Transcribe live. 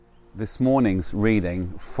This morning's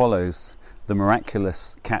reading follows the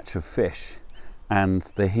miraculous catch of fish and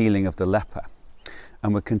the healing of the leper.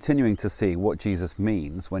 And we're continuing to see what Jesus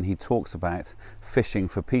means when he talks about fishing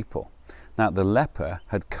for people. Now, the leper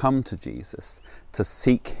had come to Jesus to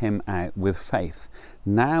seek him out with faith.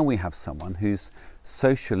 Now we have someone who's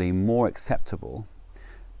socially more acceptable,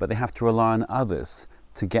 but they have to rely on others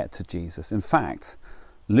to get to Jesus. In fact,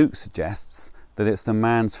 Luke suggests that it's the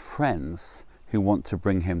man's friends who want to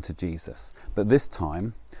bring him to Jesus. But this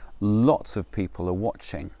time, lots of people are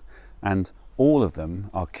watching, and all of them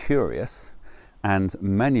are curious, and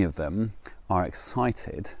many of them are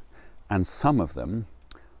excited, and some of them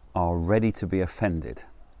are ready to be offended.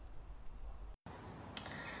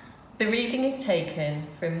 The reading is taken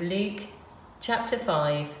from Luke chapter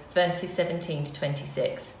 5, verses 17 to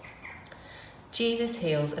 26. Jesus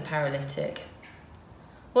heals a paralytic.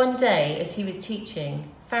 One day, as he was teaching,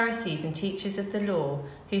 Pharisees and teachers of the law,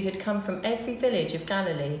 who had come from every village of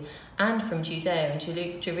Galilee and from Judea and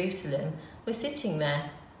Jerusalem, were sitting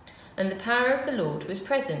there, and the power of the Lord was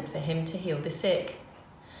present for him to heal the sick.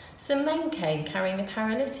 Some men came carrying a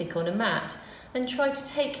paralytic on a mat and tried to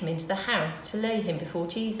take him into the house to lay him before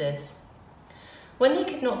Jesus. When they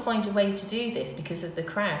could not find a way to do this because of the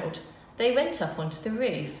crowd, they went up onto the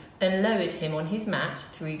roof and lowered him on his mat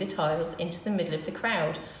through the tiles into the middle of the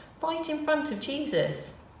crowd, right in front of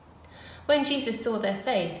Jesus. When Jesus saw their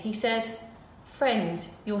faith, he said, "Friends,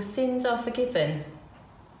 your sins are forgiven."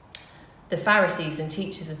 The Pharisees and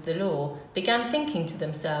teachers of the law began thinking to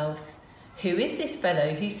themselves, "Who is this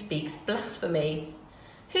fellow who speaks blasphemy?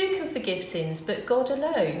 Who can forgive sins but God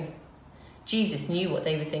alone?" Jesus knew what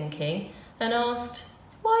they were thinking and asked,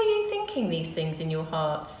 "Why are you thinking these things in your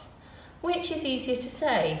hearts? Which is easier to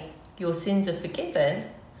say, 'Your sins are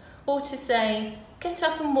forgiven,' or to say, 'Get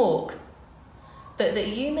up and walk'? But that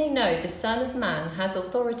you may know the Son of Man has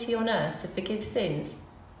authority on earth to forgive sins."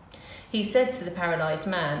 He said to the paralysed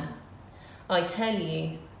man, "I tell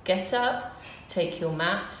you, get up, take your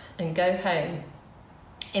mat and go home."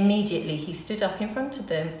 Immediately he stood up in front of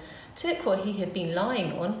them, took what he had been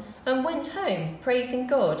lying on and went home, praising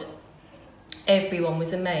God. Everyone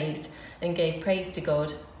was amazed and gave praise to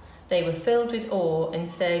God. They were filled with awe and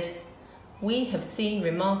said, "We have seen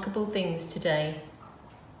remarkable things today."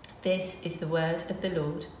 This is the word of the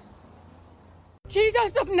Lord.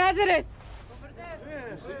 Jesus of Nazareth!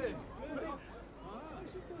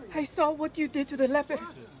 I saw what you did to the leper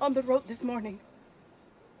on the road this morning.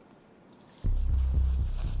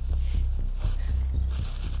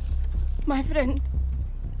 My friend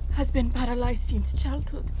has been paralyzed since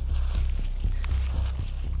childhood.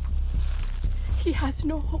 He has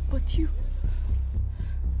no hope but you.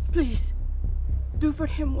 Please, do for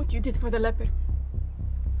him what you did for the leper.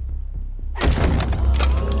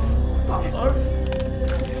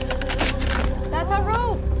 That's a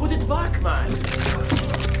rope! Put it back, man!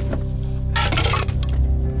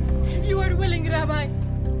 If you are willing, Rabbi,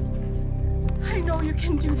 I know you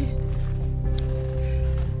can do this.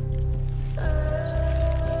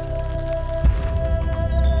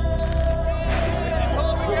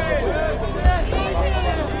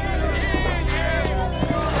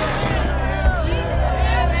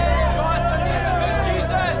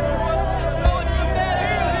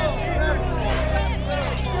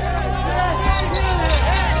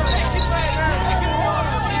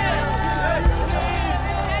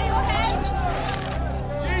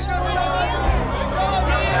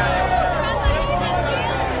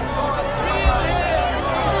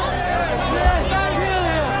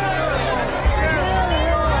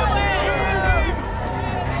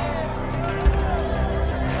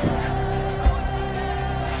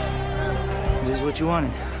 What you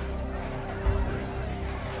wanted.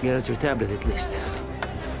 Get out your tablet at least.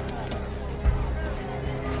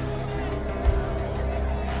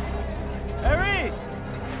 Harry!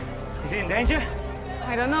 Is he in danger?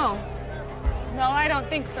 I don't know. No, I don't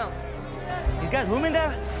think so. He's got room in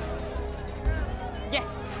there? Yes.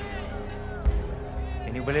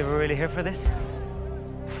 Can you believe we're really here for this?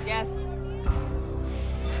 Yes.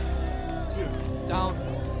 Down.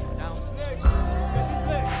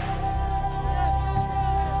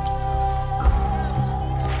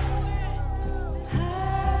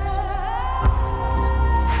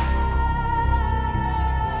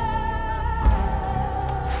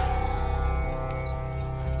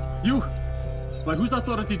 You! By whose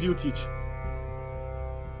authority do you teach?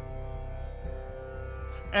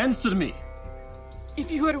 Answer me!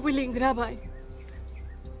 If you are willing, Rabbi,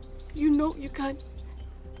 you know you can.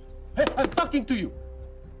 Hey, I'm talking to you!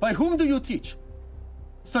 By whom do you teach?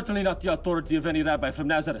 Certainly not the authority of any rabbi from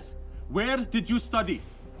Nazareth. Where did you study?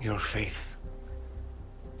 Your faith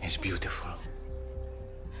is beautiful.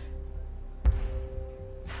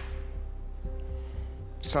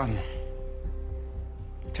 Son,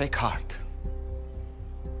 take heart.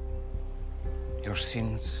 Your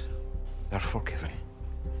sins are forgiven.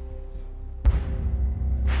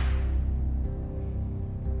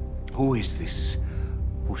 Who is this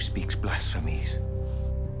who speaks blasphemies?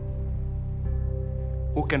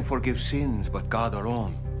 Who can forgive sins but God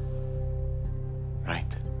alone?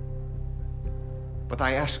 Right. But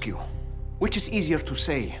I ask you, which is easier to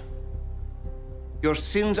say? Your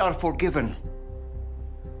sins are forgiven,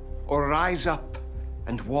 or rise up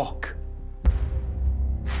and walk?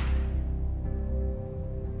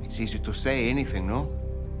 It's easy to say anything, no?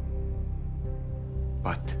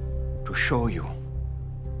 But to show you,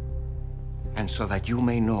 and so that you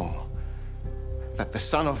may know that the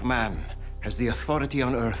Son of Man has the authority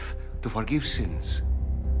on earth to forgive sins.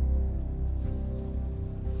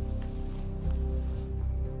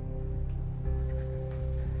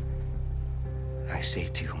 I say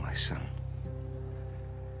to you, my son,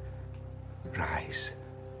 rise,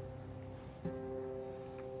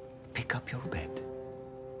 pick up your bed,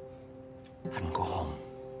 and go home.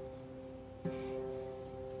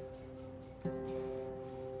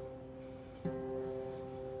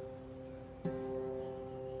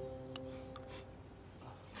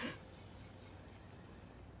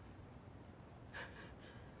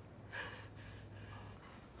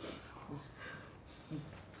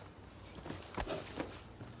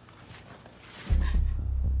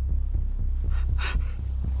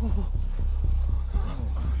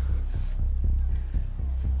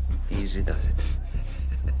 Easy does it.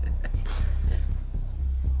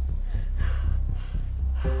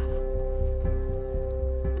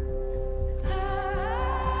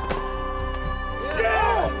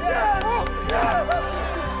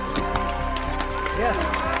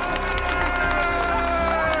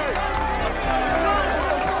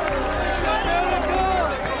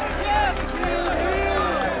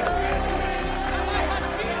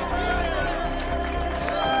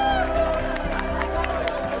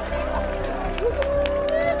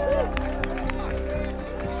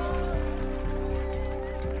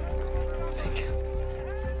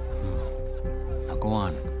 Go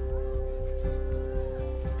on.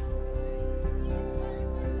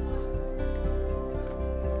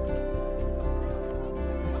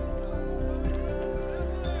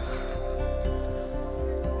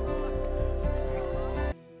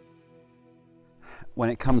 When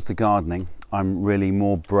it comes to gardening, I'm really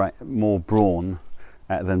more brawn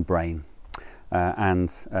than brain.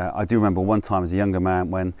 I do remember one time as a younger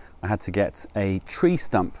man when I had to get a tree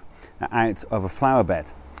stump out of a flower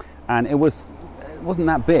bed. And it wasn't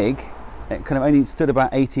that big. It kind of only stood about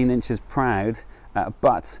 18 inches proud,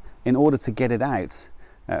 but in order to get it out,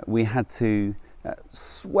 we had to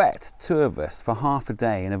sweat, two of us, for half a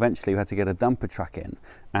day, and eventually we had to get a dumper truck in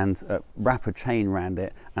and wrap a chain around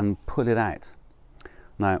it and pull it out.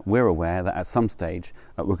 Now, we're aware that at some stage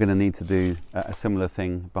we're going to need to do a similar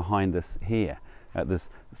thing behind us here.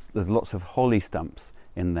 There's lots of holly stumps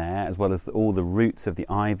in there, as well as all the roots of the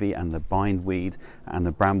ivy and the bindweed and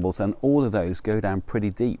the brambles, and all of those go down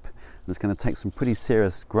pretty deep. And it's going to take some pretty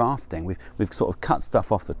serious grafting. We've sort of cut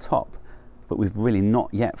stuff off the top, but we've really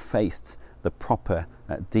not yet faced the proper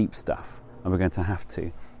deep stuff, and we're going to have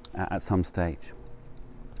to at some stage.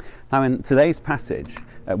 Now, in today's passage,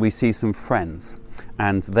 we see some friends,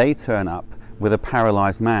 and they turn up with a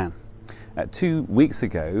paralysed man. 2 weeks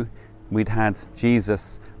ago, we'd had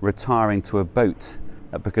Jesus retiring to a boat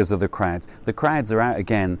because of the crowds. The crowds are out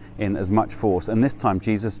again in as much force, and this time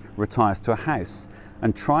Jesus retires to a house.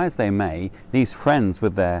 And try as they may, these friends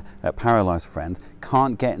with their paralysed friend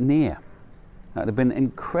can't get near. Now, it would have been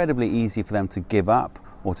incredibly easy for them to give up,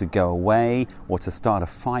 or to go away, or to start a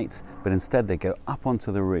fight, but instead they go up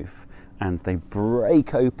onto the roof and they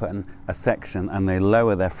break open a section and they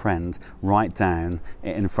lower their friend right down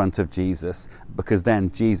in front of Jesus, because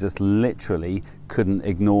then Jesus literally couldn't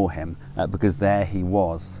ignore him, because there he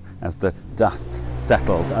was as the dust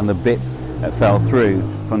settled and the bits fell through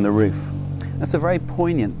from the roof. That's a very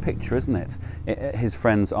poignant picture, isn't it? His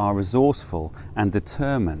friends are resourceful and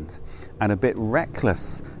determined and a bit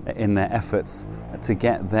reckless in their efforts to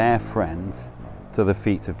get their friend to the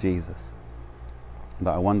feet of Jesus.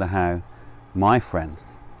 But I wonder how my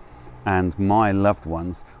friends and my loved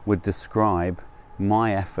ones would describe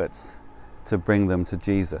my efforts to bring them to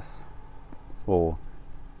Jesus. Or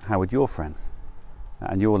how would your friends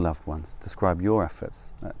and your loved ones describe your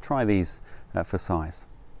efforts? Try these for size.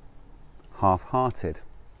 Half-hearted,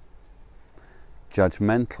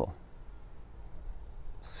 judgmental,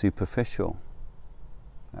 superficial,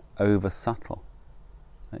 over-subtle,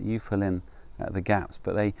 You fill in the gaps,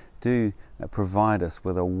 but they do provide us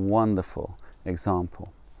with a wonderful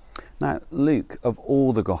example. Now, Luke, of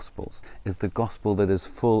all the Gospels, is the Gospel that is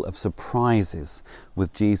full of surprises,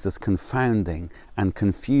 with Jesus confounding and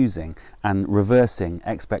confusing and reversing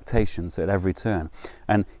expectations at every turn.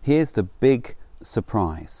 And here's the big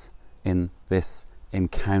surprise in this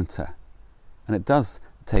encounter. And it does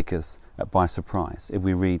take us by surprise if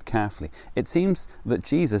we read carefully. It seems that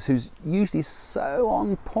Jesus, who's usually so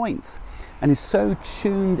on point and is so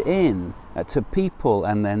tuned in to people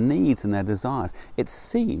and their needs and their desires, it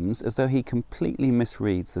seems as though he completely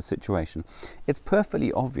misreads the situation. It's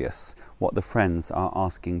perfectly obvious what the friends are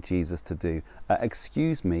asking Jesus to do.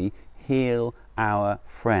 Excuse me, heal our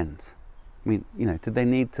friend. I mean, did they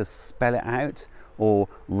need to spell it out or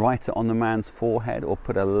write it on the man's forehead or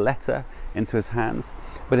put a letter into his hands?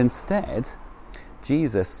 But instead,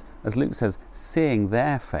 Jesus, as Luke says, seeing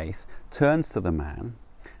their faith, turns to the man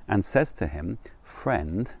and says to him,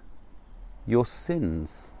 "Friend, your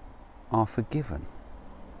sins are forgiven."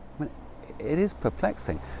 I mean, it is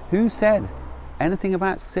perplexing. Who said anything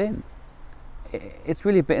about sin? It's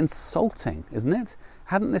really a bit insulting, isn't it?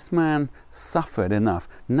 Hadn't this man suffered enough?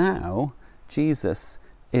 Now Jesus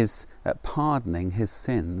is pardoning his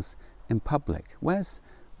sins in public. Where's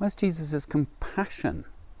Jesus' compassion?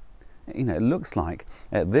 It looks like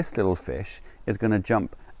this little fish is going to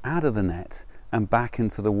jump out of the net and back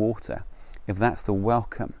into the water. If that's the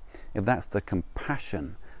welcome, if that's the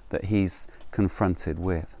compassion that he's confronted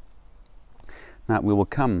with. Now we will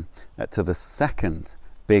come to the second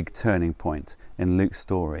big turning point in Luke's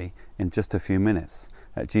story in just a few minutes.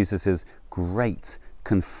 Jesus' great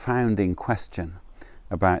confounding question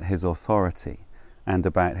about his authority and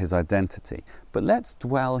about his identity. But let's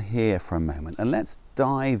dwell here for a moment and let's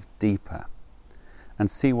dive deeper and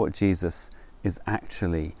see what Jesus is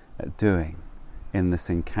actually doing in this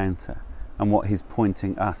encounter and what he's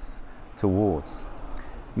pointing us towards.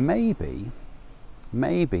 Maybe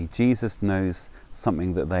Jesus knows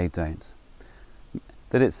something that they don't.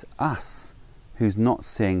 That it's us who's not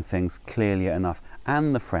seeing things clearly enough,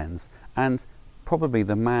 and the friends, and probably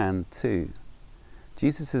the man too.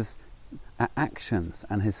 Jesus' actions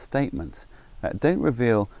and his statement don't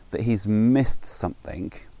reveal that he's missed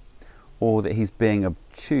something or that he's being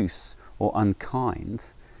obtuse or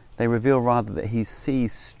unkind. They reveal rather that he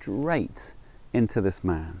sees straight into this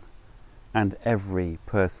man and every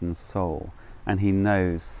person's soul, and he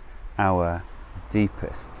knows our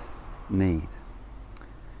deepest need.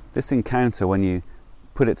 This encounter, when you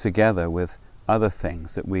put it together with other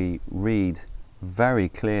things that we read very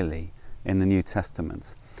clearly in the New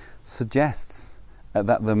Testament, suggests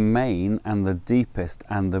that the main and the deepest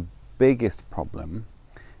and the biggest problem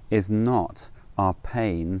is not our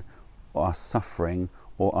pain or our suffering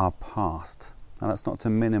or our past. Now, that's not to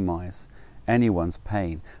minimize anyone's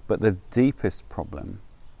pain, but the deepest problem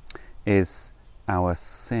is our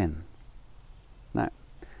sin. Now,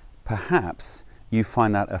 perhaps you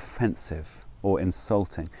find that offensive or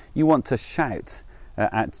insulting. You want to shout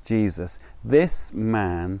at Jesus, "This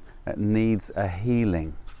man needs a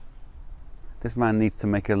healing. This man needs to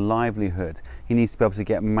make a livelihood. He needs to be able to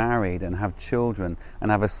get married and have children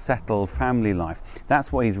and have a settled family life.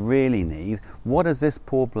 That's what he's really needs. What has this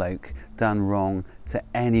poor bloke done wrong to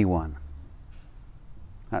anyone?"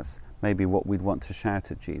 That's maybe what we'd want to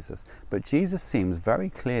shout at Jesus. But Jesus seems very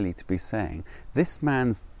clearly to be saying this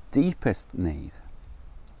man's deepest need,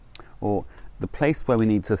 or the place where we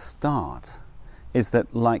need to start, is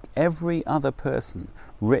that like every other person,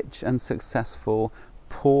 rich and successful,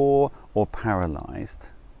 poor or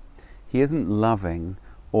paralyzed, he isn't loving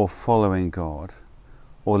or following God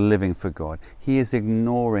or living for God. He is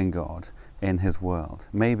ignoring God in his world.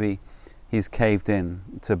 Maybe he's caved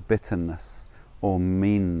in to bitterness or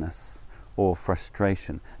meanness or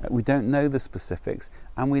frustration. We don't know the specifics,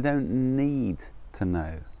 and we don't need to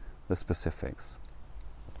know the specifics.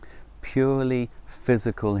 Purely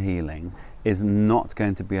physical healing is not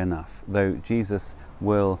going to be enough, though Jesus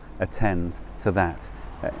will attend to that.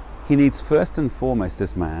 He needs first and foremost,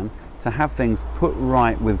 this man, to have things put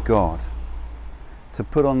right with God, to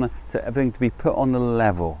everything to be put on the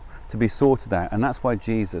level, to be sorted out. And that's why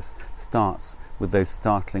Jesus starts with those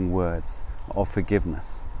startling words of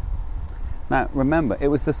forgiveness. Now remember, it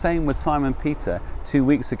was the same with Simon Peter 2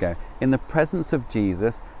 weeks ago. In the presence of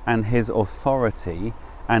Jesus and his authority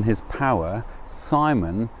and his power,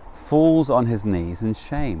 Simon falls on his knees in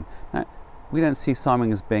shame. Now, we don't see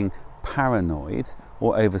Simon as being paranoid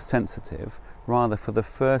or oversensitive. Rather, for the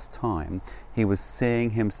first time, he was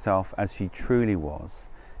seeing himself as he truly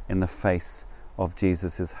was in the face of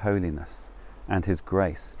Jesus' holiness and his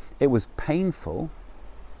grace. It was painful,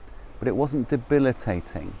 but it wasn't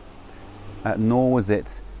debilitating, nor was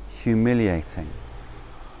it humiliating.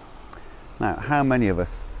 Now, how many of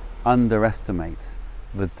us underestimate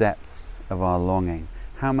the depths of our longing?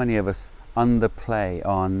 How many of us underplay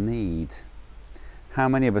our need? How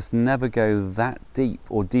many of us never go that deep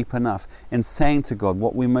or deep enough in saying to God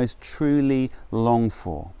what we most truly long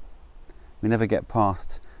for? We never get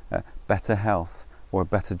past better health or a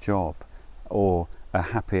better job or a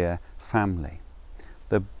happier family.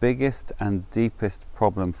 The biggest and deepest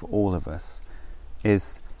problem for all of us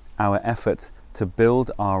is our effort to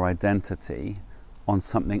build our identity on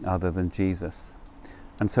something other than Jesus.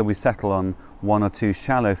 And so we settle on one or two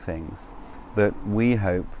shallow things that we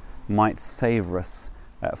hope might save us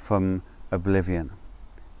from oblivion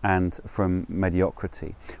and from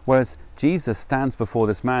mediocrity. Whereas Jesus stands before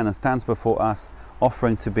this man and stands before us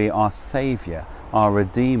offering to be our Saviour, our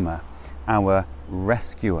Redeemer, our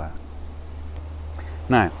Rescuer.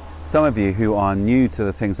 Now, some of you who are new to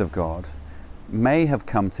the things of God may have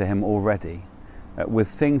come to him already with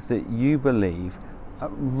things that you believe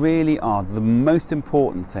really are the most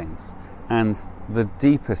important things and the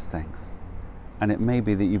deepest things. And it may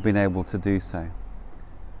be that you've been able to do so.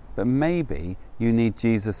 But maybe you need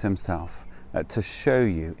Jesus himself to show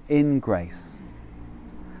you in grace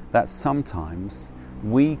that sometimes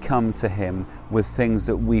we come to him with things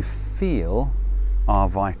that we feel are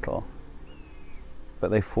vital, but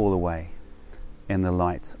they fall away in the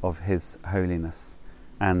light of his holiness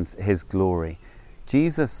and his glory.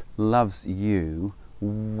 Jesus loves you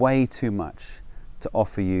way too much to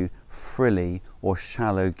offer you frilly or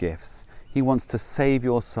shallow gifts. He wants to save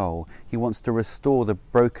your soul. He wants to restore the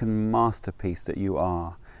broken masterpiece that you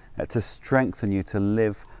are, to strengthen you to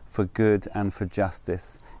live for good and for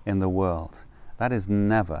justice in the world. That is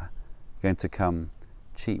never going to come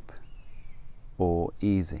cheap or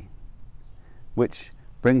easy. Which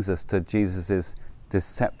brings us to Jesus'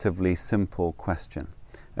 deceptively simple question.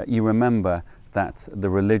 You remember that the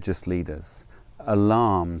religious leaders,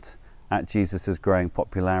 alarmed at Jesus' growing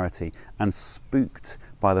popularity and spooked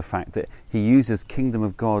by the fact that he uses kingdom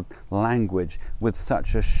of God language with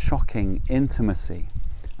such a shocking intimacy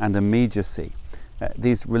and immediacy.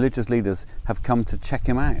 These religious leaders have come to check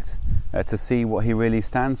him out, to see what he really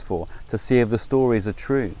stands for, to see if the stories are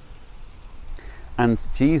true. And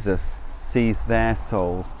Jesus sees their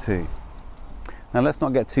souls too. Now let's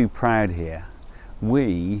not get too proud here.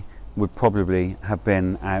 We would probably have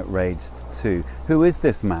been outraged too. Who is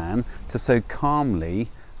this man to so calmly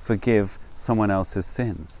forgive someone else's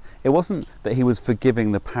sins? It wasn't that he was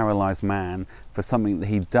forgiving the paralyzed man for something that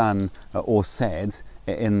he'd done or said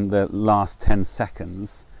in the last 10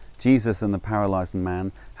 seconds. Jesus and the paralyzed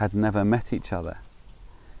man had never met each other.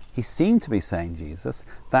 He seemed to be saying, Jesus,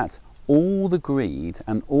 that all the greed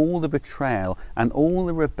and all the betrayal and all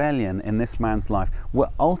the rebellion in this man's life were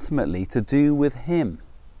ultimately to do with him.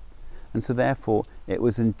 And so therefore it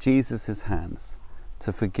was in Jesus' hands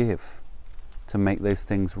to forgive, to make those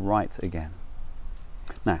things right again.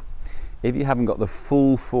 Now, if you haven't got the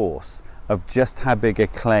full force of just how big a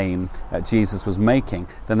claim that Jesus was making,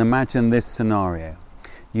 then imagine this scenario.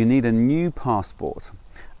 You need a new passport,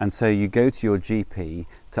 and so you go to your GP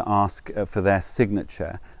to ask for their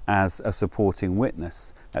signature as a supporting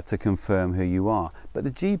witness to confirm who you are. But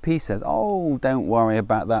the GP says, oh, don't worry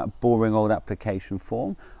about that boring old application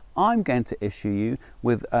form. I'm going to issue you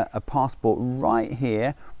with a passport right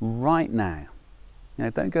here, right now. You know,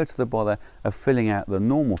 don't go to the bother of filling out the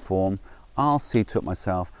normal form. I'll see to it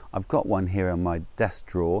myself. I've got one here in my desk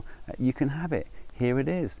drawer. You can have it. Here it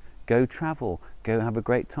is. Go travel. Go have a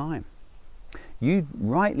great time. You'd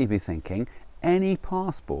rightly be thinking, any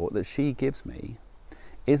passport that she gives me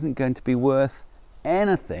isn't going to be worth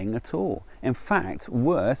anything at all. In fact,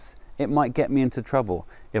 worse, it might get me into trouble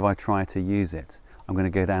if I try to use it. I'm going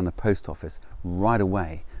to go down the post office right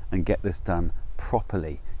away and get this done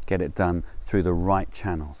properly, get it done through the right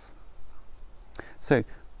channels. So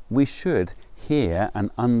we should hear and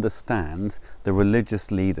understand the religious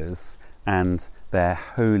leaders and their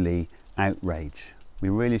holy outrage. We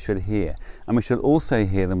really should hear. And we should also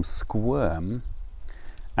hear them squirm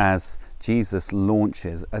as Jesus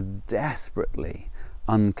launches a desperately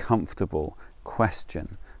uncomfortable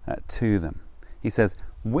question to them. He says,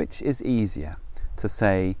 which is easier, to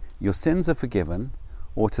say your sins are forgiven,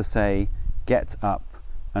 or to say get up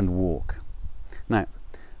and walk? Now,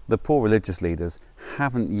 the poor religious leaders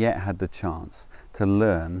haven't yet had the chance to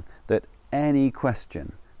learn that any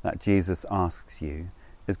question that Jesus asks you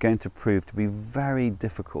is going to prove to be very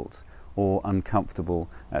difficult or uncomfortable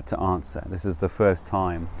to answer. This is the first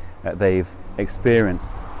time they've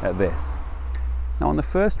experienced this. Now, on the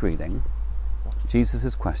first reading,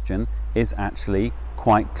 Jesus' question is actually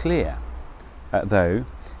quite clear. Though,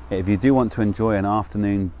 if you do want to enjoy an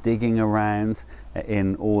afternoon digging around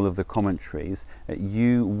in all of the commentaries,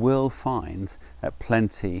 you will find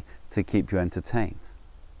plenty to keep you entertained.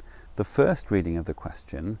 The first reading of the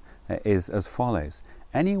question is as follows.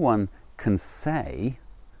 Anyone can say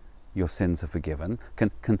your sins are forgiven,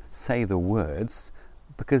 can say the words,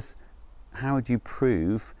 because how would you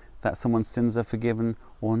prove that someone's sins are forgiven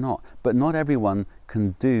or not? But not everyone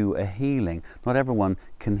can do a healing. Not everyone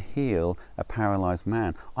can heal a paralyzed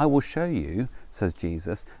man. I will show you, says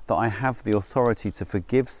Jesus, that I have the authority to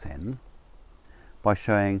forgive sin by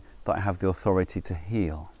showing that I have the authority to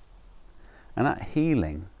heal. And that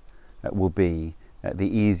healing will be the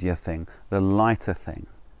easier thing, the lighter thing,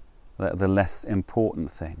 the less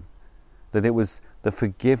important thing. That it was the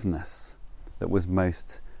forgiveness that was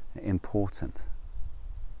most important.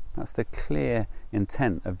 That's the clear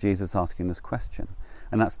intent of Jesus asking this question.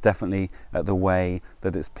 And that's definitely the way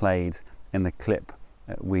that it's played in the clip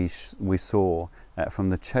we saw from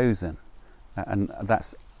The Chosen. And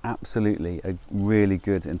that's absolutely a really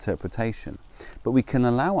good interpretation. But we can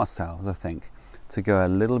allow ourselves, I think, to go a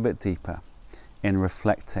little bit deeper in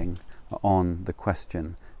reflecting on the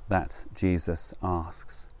question that Jesus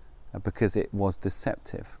asks, because it was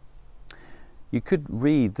deceptive. You could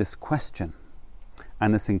read this question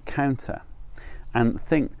and this encounter and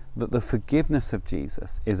think that the forgiveness of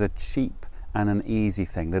Jesus is a cheap and an easy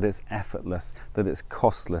thing, that it's effortless, that it's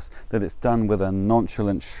costless, that it's done with a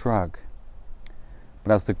nonchalant shrug.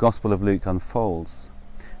 But as the Gospel of Luke unfolds,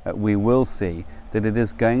 we will see that it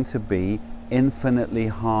is going to be infinitely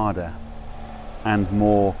harder and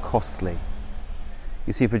more costly.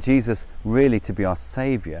 You see, for Jesus really to be our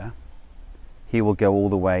Saviour, he will go all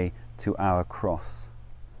the way to our cross.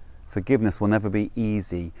 Forgiveness will never be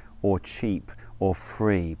easy or cheap or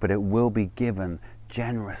free, but it will be given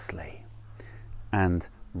generously and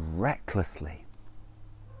recklessly.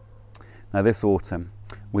 Now this autumn,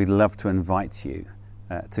 we'd love to invite you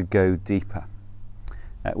to go deeper.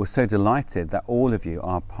 We're so delighted that all of you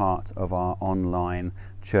are part of our online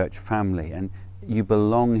church family and you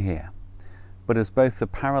belong here. But as both the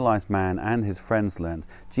paralysed man and his friends learned,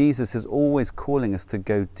 Jesus is always calling us to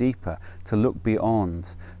go deeper, to look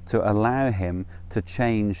beyond, to allow him to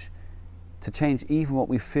change even what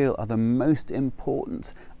we feel are the most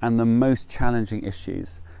important and the most challenging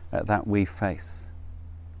issues that we face,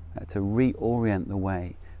 to reorient the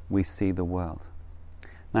way we see the world.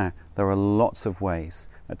 Now, there are lots of ways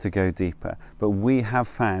to go deeper, but we have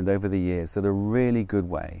found over the years that a really good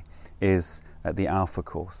way is the Alpha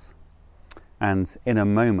course. And in a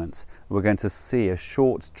moment, we're going to see a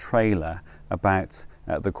short trailer about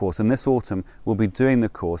the course. And this autumn, we'll be doing the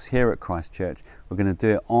course here at Christ Church. We're going to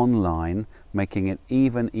do it online, making it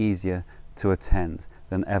even easier to attend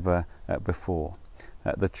than ever before.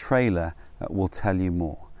 The trailer will tell you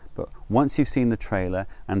more. But once you've seen the trailer,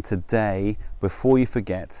 and today, before you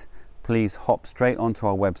forget, please hop straight onto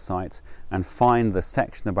our website and find the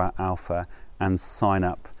section about Alpha and sign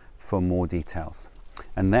up for more details.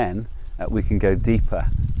 And then we can go deeper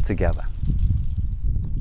together.